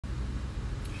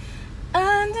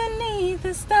underneath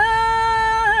the stars.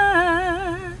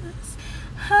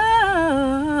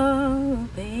 Oh,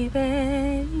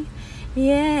 baby,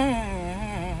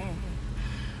 yeah.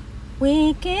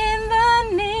 Weak in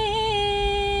the knees,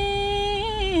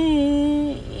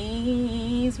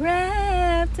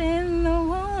 wrapped in the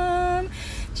warm,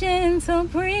 gentle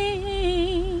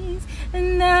breeze,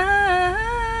 and I,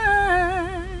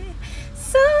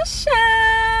 so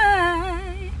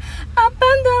shy, a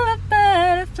bundle of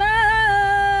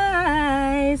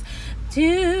butterflies,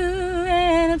 to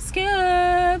an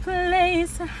obscure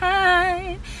place to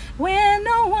hide, where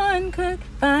no one could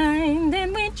find,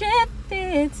 and we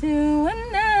drifted to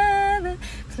another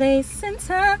place in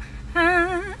time,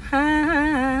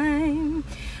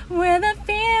 where the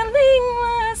feeling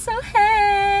was so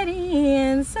heady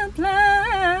and sublime,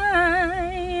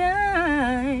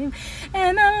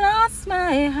 and I lost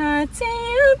my heart to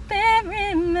you there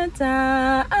in the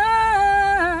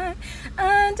dark,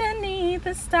 underneath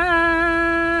the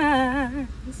stars.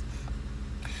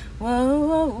 Whoa,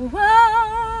 whoa, whoa,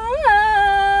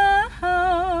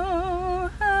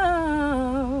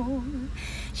 whoa.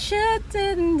 Should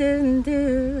do, do,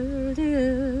 do,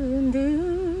 do,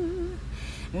 do.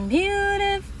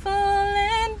 Beautiful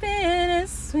and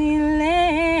bittersweet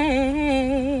lay,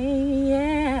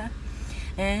 yeah.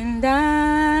 And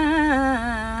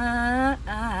I,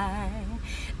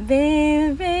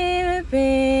 baby, baby,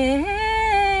 baby,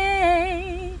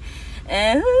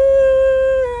 ooh,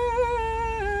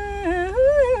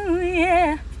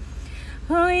 yeah,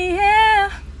 oh yeah,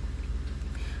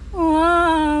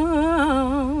 whoa,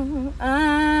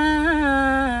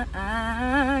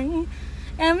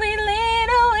 and we laid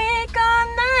awake all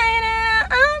night, and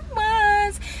I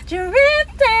was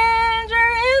drifting,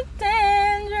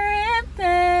 drifting,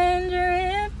 drifting,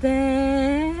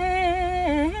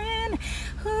 drifting,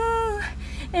 ooh,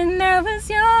 and I was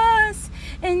yours,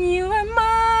 and you were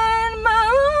mine,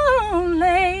 my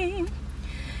only,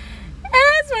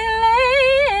 as we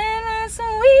lay in the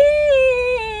sweet.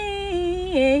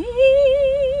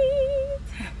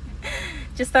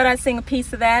 Just thought I'd sing a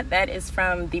piece of that. That is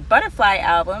from the Butterfly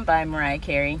album by Mariah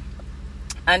Carey,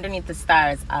 Underneath the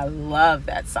Stars. I love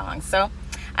that song. So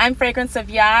I'm Fragrance of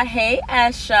Yah. Hey,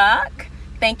 Ashok.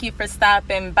 Thank you for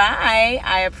stopping by.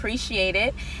 I appreciate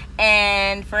it.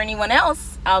 And for anyone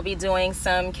else, I'll be doing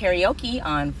some karaoke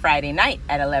on Friday night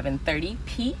at 11:30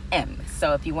 p.m.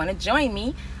 So if you want to join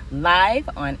me live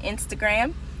on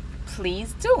Instagram,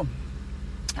 please do.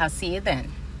 I'll see you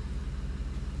then.